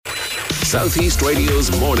South East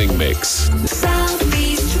Radio's morning mix. South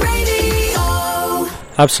East Radio.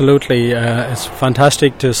 Absolutely, it's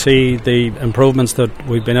fantastic to see the improvements that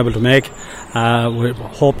we've been able to make. We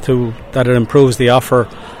hope that it improves the offer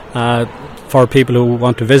for people who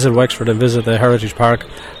want to visit Wexford and visit the Heritage Park.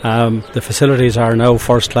 The facilities are now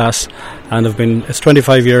first class, and it's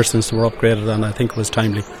 25 years since they were upgraded, and I think it was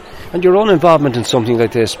timely. And your own involvement in something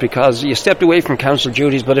like this, because you stepped away from council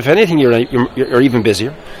duties, but if anything, you're even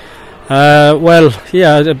busier. It's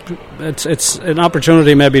an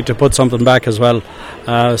opportunity maybe to put something back as well.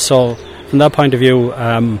 So from that point of view,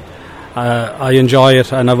 I enjoy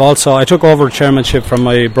it, and I took over chairmanship from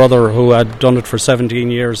my brother who had done it for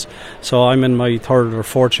 17 years. So I'm in my third or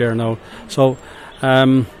fourth year now. So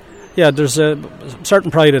there's a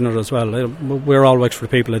certain pride in it as well. We're all Wexford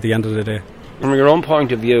people at the end of the day. From your own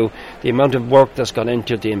point of view, the amount of work that's gone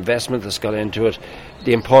into it, the investment that's gone into it,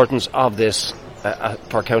 the importance of this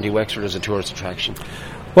for County Wexford as a tourist attraction.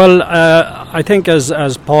 Well, I think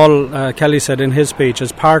as Paul Kelly said in his speech,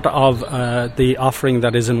 as part of the offering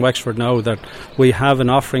that is in Wexford now, that we have an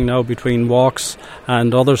offering now between walks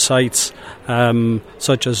and other sites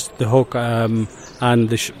such as the Hook and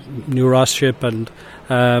the New Ross Ship and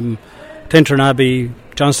Tintern Abbey,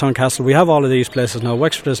 Johnstown Castle. We have all of these places now.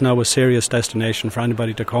 Wexford is now a serious destination for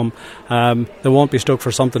anybody to come. They won't be stuck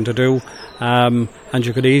for something to do, and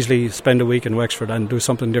you could easily spend a week in Wexford and do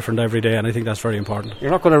something different every day, and I think that's very important.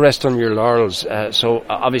 You're not going to rest on your laurels, so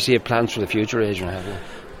obviously you have plans for the future, Adrian, have you?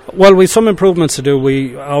 Well, we've some improvements to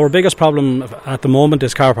do. Our biggest problem at the moment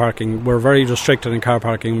is car parking. We're very restricted in car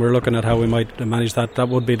parking. We're looking at how we might manage that. That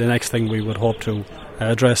would be the next thing we would hope to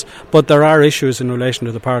address. But there are issues in relation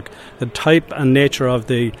to the park. The type and nature of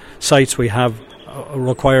the sites we have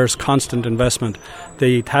requires constant investment.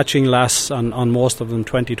 The thatching lasts on most of them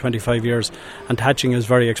 20-25 years, and thatching is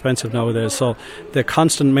very expensive nowadays. So the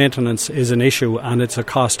constant maintenance is an issue, and it's a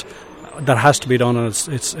cost that has to be done, and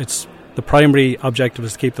it's the primary objective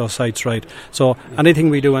is to keep those sites right. So anything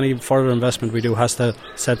we do, any further investment we do, has to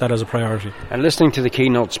set that as a priority. And listening to the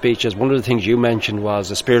keynote speeches, one of the things you mentioned was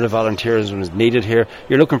the spirit of volunteerism is needed here.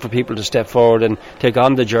 You're looking for people to step forward and take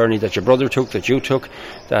on the journey that your brother took, that you took,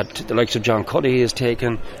 that the likes of John Cuddy has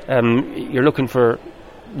taken. You're looking for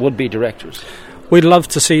would-be directors. We'd love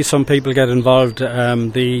to see some people get involved.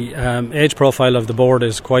 The age profile of the board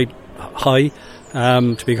is quite high,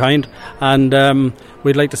 to be kind, and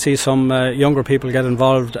we'd like to see some younger people get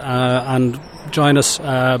involved and join us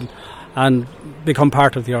and become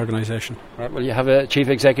part of the organisation. Right, well, you have a chief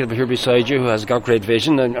executive here beside you who has got great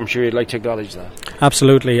vision, and I'm sure you'd like to acknowledge that.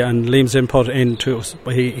 Absolutely, and Liam's input into us.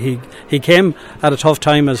 He came at a tough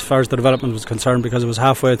time as far as the development was concerned, because it was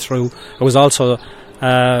halfway through. It was also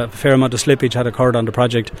a fair amount of slippage had occurred on the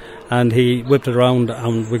project, and he whipped it around,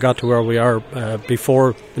 and we got to where we are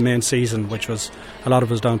before the main season, which was a lot of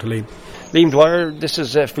it was down to Liam. Liam Dwyer, this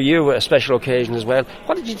is for you a special occasion as well.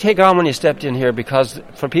 What did you take on when you stepped in here? Because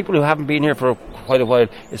for people who haven't been here for quite a while,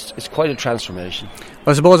 it's quite a transformation.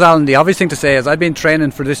 Well, I suppose, Alan, the obvious thing to say is I've been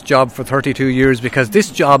training for this job for 32 years because this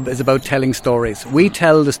job is about telling stories. We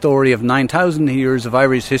tell the story of 9,000 years of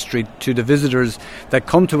Irish history to the visitors that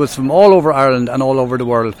come to us from all over Ireland and all over the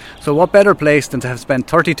world. So what better place than to have spent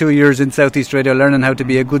 32 years in South East Radio learning how to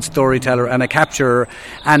be a good storyteller and a capturer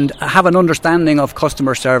and have an understanding of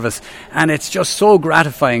customer service. And it's just so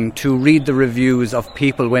gratifying to read the reviews of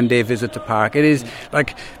people when they visit the park. It is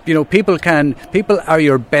like, people are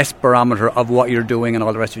your best barometer of what you're doing and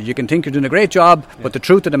all the rest of it. You can think you're doing a great job, but the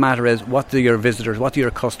truth of the matter is, what do your visitors, what do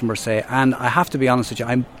your customers say? And I have to be honest with you,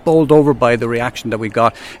 I'm bowled over by the reaction that we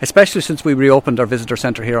got, especially since we reopened our visitor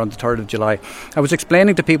centre here on the 3rd of July. I was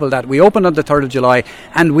explaining to people that we opened on the 3rd of July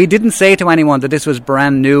and we didn't say to anyone that this was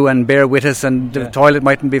brand new and bear with us and the toilet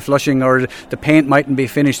mightn't be flushing or the paint mightn't be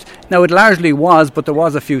finished. Now, it largely was, but there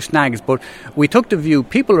was a few snags. But we took the view,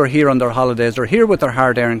 people are here on their holidays, they're here with their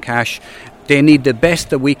hard-earned cash. They need the best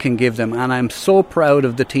that we can give them, and I'm so proud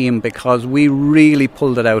of the team because we really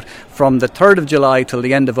pulled it out from the 3rd of July till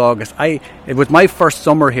the end of August. It was my first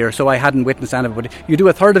summer here, so I hadn't witnessed any of it. You do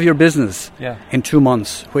a third of your business in 2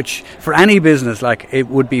 months, which for any business, it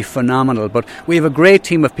would be phenomenal. But we have a great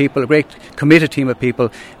team of people, a great committed team of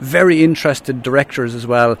people, very interested directors as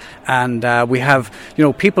well, and we have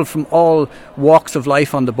people from all walks of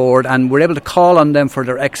life on the board, and we're able to call on them for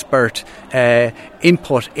their expert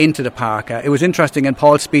input into the park. It was interesting in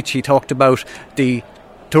Paul's speech. He talked about the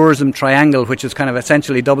tourism triangle, which is kind of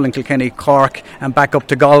essentially Dublin, Kilkenny, Cork, and back up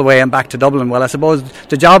to Galway and back to Dublin. Well, I suppose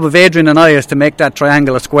the job of Adrian and I is to make that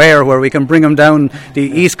triangle a square where we can bring them down the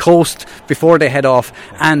east coast before they head off.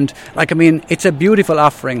 And it's a beautiful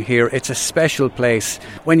offering here. It's a special place.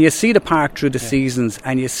 When you see the park through the seasons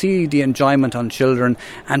and you see the enjoyment on children,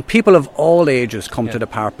 and people of all ages come to the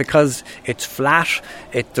park because it's flat.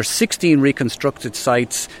 There's 16 reconstructed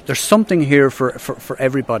sites. There's something here for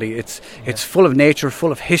everybody. It's full of nature,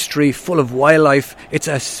 full of history, full of wildlife. It's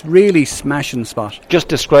a really smashing spot. Just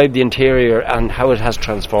describe the interior and how it has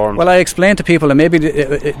transformed. Well, I explain to people, and maybe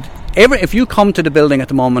if you come to the building at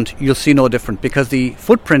the moment, you'll see no different because the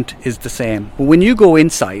footprint is the same. But when you go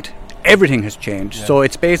inside, everything has changed. Yeah. So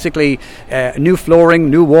it's basically new flooring,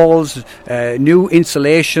 new walls, new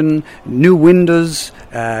insulation, new windows,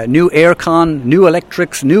 new aircon, new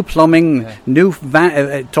electrics, new plumbing, new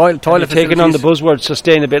toilet facilities. Taking on the buzzword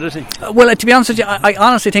sustainability. Well, to be honest with you, I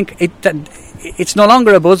honestly think it's no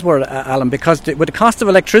longer a buzzword, Alan, because with the cost of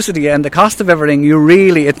electricity and the cost of everything,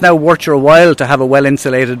 it's now worth your while to have a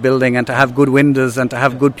well-insulated building and to have good windows and to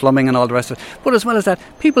have good plumbing and all the rest of it. But as well as that,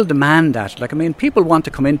 people demand that. People want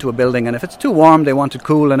to come into a building, and if it's too warm, they want it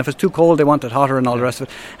cool, and if it's too cold, they want it hotter and all the rest of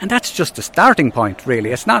it. And that's just the starting point,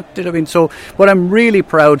 really. It's not, but I'm really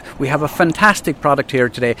proud. We have a fantastic product here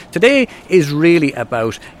today. Today is really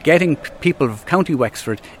about getting people of County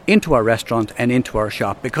Wexford into our restaurant and into our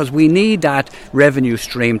shop, because we need that revenue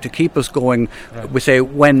stream to keep us going. We say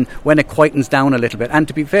when it quietens down a little bit. And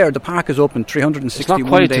to be fair, the park is open 361 days. It's not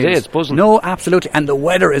quiet today, it's buzzing. No, absolutely. And the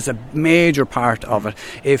weather is a major part of it.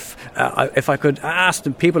 If I could ask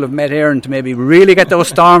the people who've met Aaron to maybe really get those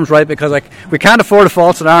storms right, because we can't afford a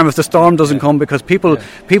false alarm if the storm doesn't come, because people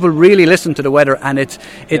really listen to the weather. And it's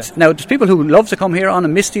now there's people who love to come here on a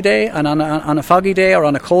misty day and on a foggy day or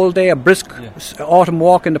on a cold day. A brisk autumn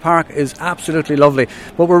walk in the park is absolutely lovely.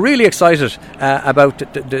 But we're really excited about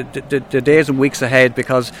the days and weeks ahead,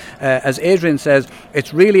 because as Adrian says,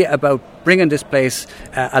 it's really about bringing this place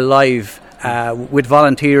alive with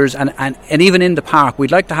volunteers and even in the park.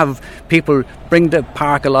 We'd like to have people bring the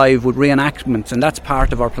park alive with reenactments, and that's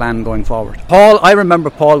part of our plan going forward. I remember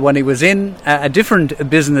Paul when he was in a different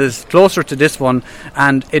business closer to this one,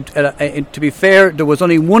 and to be fair, there was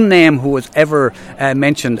only one name who was ever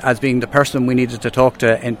mentioned as being the person we needed to talk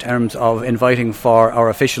to in terms of inviting for our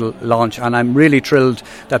official launch, and I'm really thrilled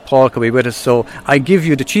that Paul could be with us. So I give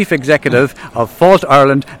you the Chief Executive of Fáilte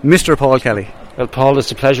Ireland, Mr. Paul Kelly. Well, Paul, it's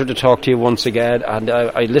a pleasure to talk to you once again, and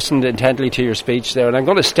I listened intently to your speech there, and I'm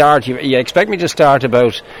going to start, you expect me to start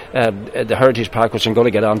about the Heritage Park, which I'm going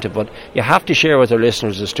to get onto, but you have to share with our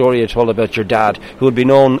listeners the story you told about your dad, who would be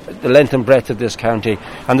known the length and breadth of this county,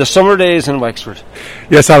 and the summer days in Wexford.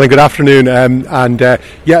 Yes, Alan, good afternoon,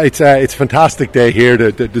 it's a fantastic day here.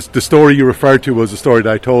 The story you referred to was a story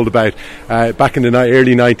that I told about back in the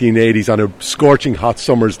early 1980s on a scorching hot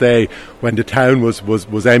summer's day when the town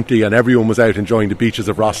was empty and everyone was out enjoying the beaches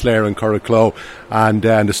of Rosslare and Curracloe, and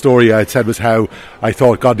the story I had said was how I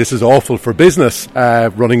thought, God, this is awful for business,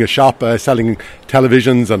 running a shop selling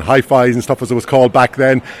televisions and hi-fis and stuff, as it was called back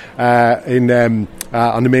then,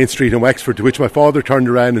 on the main street in Wexford, to which my father turned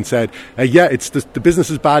around and said, it's the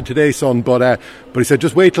business is bad today, son, but he said,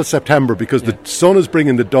 just wait till September, because the sun is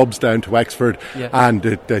bringing the dubs down to Wexford, and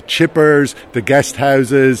the chippers, the guest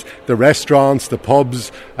houses, the restaurants, the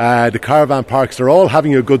pubs, the caravan parks, they're all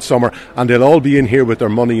having a good summer, and they'll all be in here with their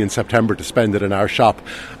money in September to spend it in our shop.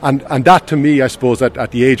 And that, to me, I suppose,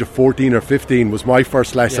 at the age of 14 or 15 was my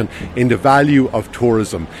first lesson in the value of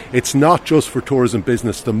tourism. It's not just for tourism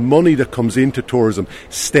business. The money that comes into tourism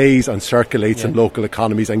stays and circulates in local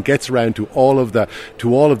economies and gets around to all of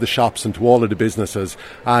the shops and to all of the businesses.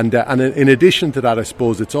 And in addition to that, I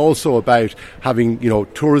suppose it's also about having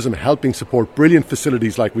tourism helping support brilliant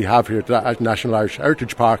facilities like we have here at National Irish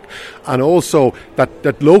Heritage Park, and also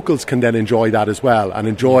that locals can then enjoy that as well, and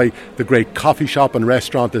enjoy the great coffee shop and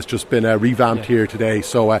restaurant that's just been revamped here today.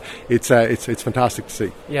 So it's fantastic to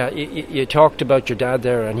see. Yeah, you talked about your dad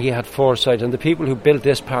there, and he had foresight, and the people who built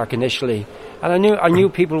this park initially, and I knew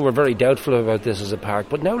people were very doubtful about this as a park,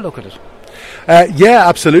 but now look at it.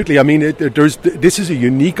 Absolutely. I mean, this is a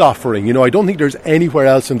unique offering. I don't think there's anywhere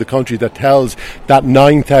else in the country that tells that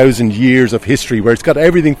 9,000 years of history, where it's got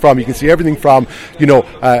everything from, you can see everything from,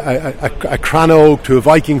 a crannog to a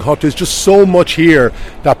Viking hut. There's just so much here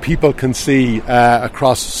that people can see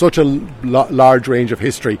across such a large range of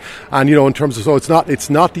history. And, in terms of, so it's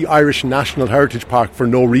not the Irish National Heritage Park for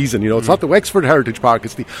no reason. It's not the Wexford Heritage Park,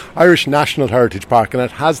 it's the Irish National Heritage Park, and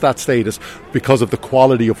it has that status because of the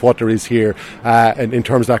quality of what there is here. here in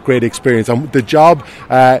terms of that great experience. And the job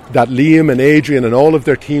that Liam and Adrian and all of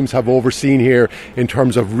their teams have overseen here in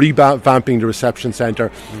terms of revamping the reception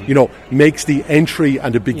centre, makes the entry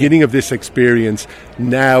and the beginning of this experience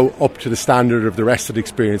now up to the standard of the rest of the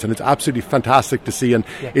experience, and it's absolutely fantastic to see. And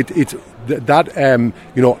it's that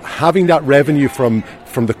having that revenue from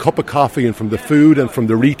the cup of coffee and from the food and from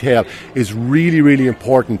the retail is really, really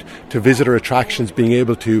important to visitor attractions being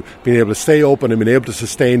able to stay open and being able to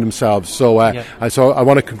sustain themselves. So I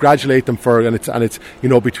want to congratulate them for, and it's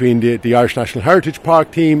between the Irish National Heritage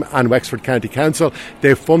Park team and Wexford County Council,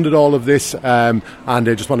 they've funded all of this, and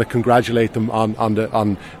I just want to congratulate them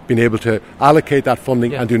on being able to allocate that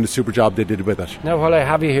funding and doing the super job they did with it. Now, while I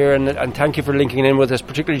have you here, and thank you for linking in with us,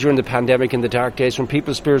 particularly during the pandemic in the dark days when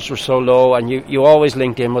people's spirits were so low, and you always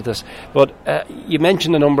linked in with us. But you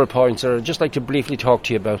mentioned a number of points that I'd just like to briefly talk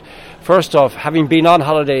to you about. First off, having been on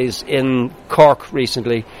holidays in Cork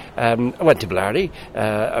recently, I went to Blarney,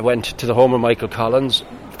 I went to the home of Michael Collins.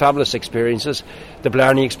 Fabulous experiences. The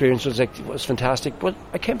Blarney experience was fantastic, but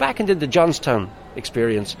I came back and did the Johnstown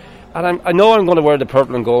experience, and I know I'm going to wear the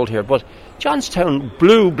purple and gold here, but Johnstown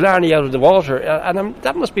blew Blarney out of the water, and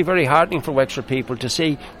that must be very heartening for Wexford people to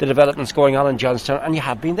see the developments going on in Johnstown, and you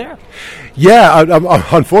have been there. Yeah,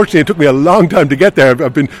 unfortunately it took me a long time to get there.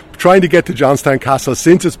 I've been trying to get to Johnstown Castle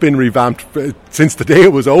since it's been revamped, since the day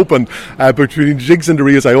it was opened. Between jigs and the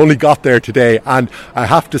reels, I only got there today, and I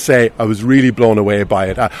have to say I was really blown away by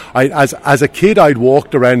it. As a kid, I'd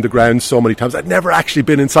walked around the grounds so many times. I'd never actually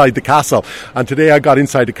been inside the castle, and today I got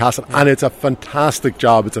inside the castle, and it's a fantastic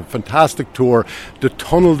job. It's a fantastic tour. The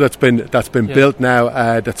tunnel that's been built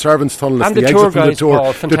now, the servants' tunnel, and the exit from the tour,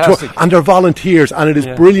 Paul, fantastic. and their volunteers, and it is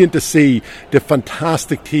brilliant to see the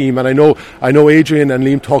fantastic team. And I know Adrian and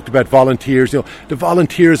Liam talked about volunteers. The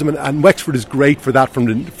volunteerism, and Wexford is great for that.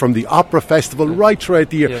 From the opera festival right throughout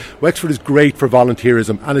the year, Wexford is great for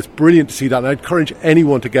volunteerism, and it's brilliant to see that. And I encourage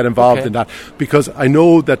anyone to get involved in that, because I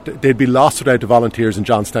know that they'd be lost without the volunteers in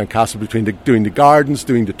Johnstown Castle, between doing the gardens,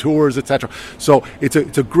 doing the tours, etc. So it's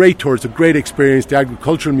a great tour. It's a great experience. The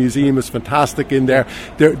Agricultural Museum is fantastic in there.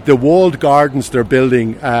 The walled gardens they're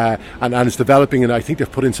building and it's developing, and I think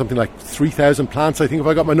they've put in something like 3,000 plants, I think, if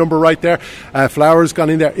I got my number right there. Flowers gone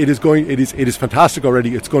in there. It is fantastic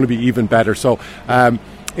already. It's going to be even better. So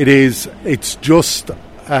it is just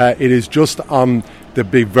on the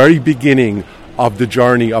very beginning of the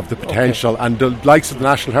journey of the potential, and the likes of the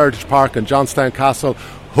National Heritage Park and Johnstown Castle,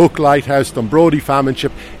 Hook Lighthouse, Dunbrody Famine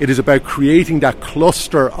Ship. It is about creating that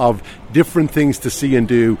cluster of different things to see and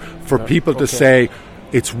do for people to say,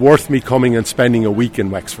 it's worth me coming and spending a week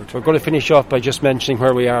in Wexford. We're going to finish off by just mentioning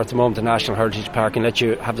where we are at the moment, the National Heritage Park, and let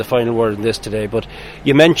you have the final word in this today. But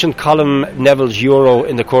you mentioned Colin Neville's Euro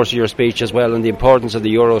in the course of your speech as well, and the importance of the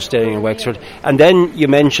Euro staying in Wexford. And then you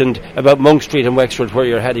mentioned about Monk Street in Wexford, where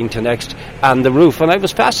you're heading to next, and the roof. And I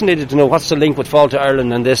was fascinated to know what's the link with Fall to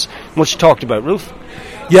Ireland and this much talked about roof.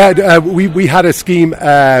 Yeah, we had a scheme.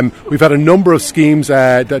 We've had a number of schemes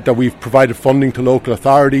that we've provided funding to local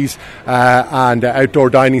authorities, and outdoor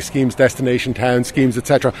dining schemes, destination town schemes,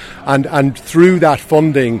 etc. And through that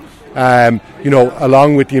funding,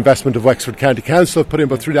 along with the investment of Wexford County Council, through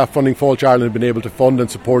that funding, Fall to Ireland have been able to fund and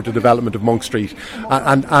support the development of Monk Street.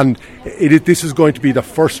 And this is going to be the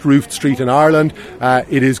first roofed street in Ireland.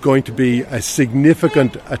 It is going to be a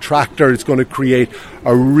significant attractor. It's going to create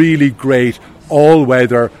a really great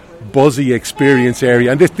all-weather, buzzy experience area.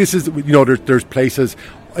 And this is, there's places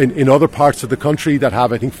in other parts of the country that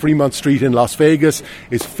have, I think Fremont Street in Las Vegas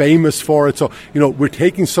is famous for it. So, we're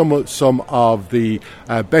taking some of the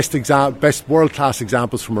best world-class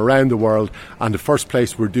examples from around the world, and the first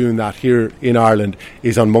place we're doing that here in Ireland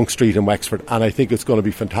is on Monk Street in Wexford. And I think it's going to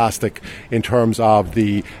be fantastic in terms of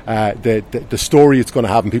the story it's going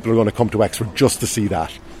to have, and people are going to come to Wexford just to see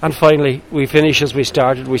that. And finally, we finish as we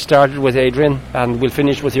started. We started with Adrian, and we'll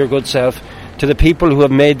finish with your good self. To the people who have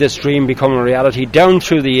made this dream become a reality down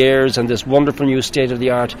through the years, and this wonderful new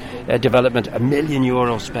state-of-the-art development, €1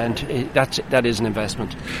 million spent, that is an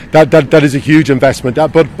investment. That is a huge investment,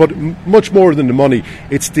 but much more than the money.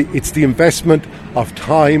 It's the investment of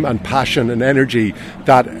time and passion and energy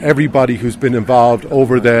that everybody who's been involved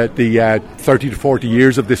over the 30 to 40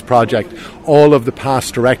 years of this project, all of the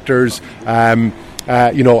past directors, and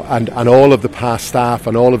all of the past staff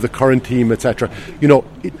and all of the current team, etc.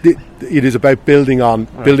 It is about building on,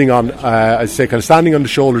 as I say, kind of standing on the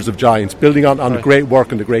shoulders of giants, building on the great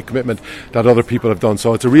work and the great commitment that other people have done.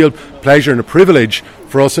 So it's a real pleasure and a privilege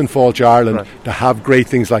for us in Fall to Ireland to have great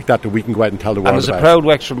things like that we can go out and tell the world about. And as a proud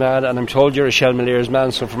Wexford man, and I'm told you're a Shelmaliers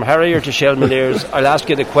man, so from Harrier to Shelmaliers, I'll ask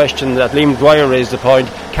you the question that Liam Dwyer raised the point: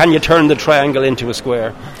 can you turn the triangle into a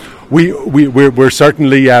square? we're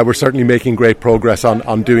certainly making great progress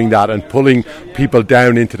on doing that and pulling people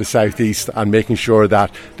down into the southeast and making sure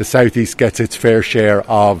that the southeast gets its fair share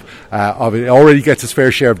of it already gets its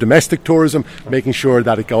fair share of domestic tourism, making sure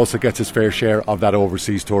that it also gets its fair share of that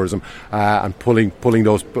overseas tourism, and pulling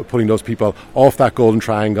those people off that golden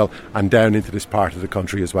triangle and down into this part of the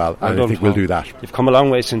country as well. And I think we'll do that. You've come a long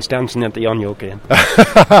way since dancing at the Onion game.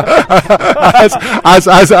 as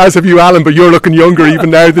have you, Alan, but you're looking younger even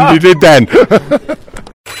now than you did then.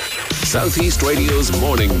 Southeast Radio's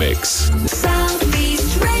morning mix.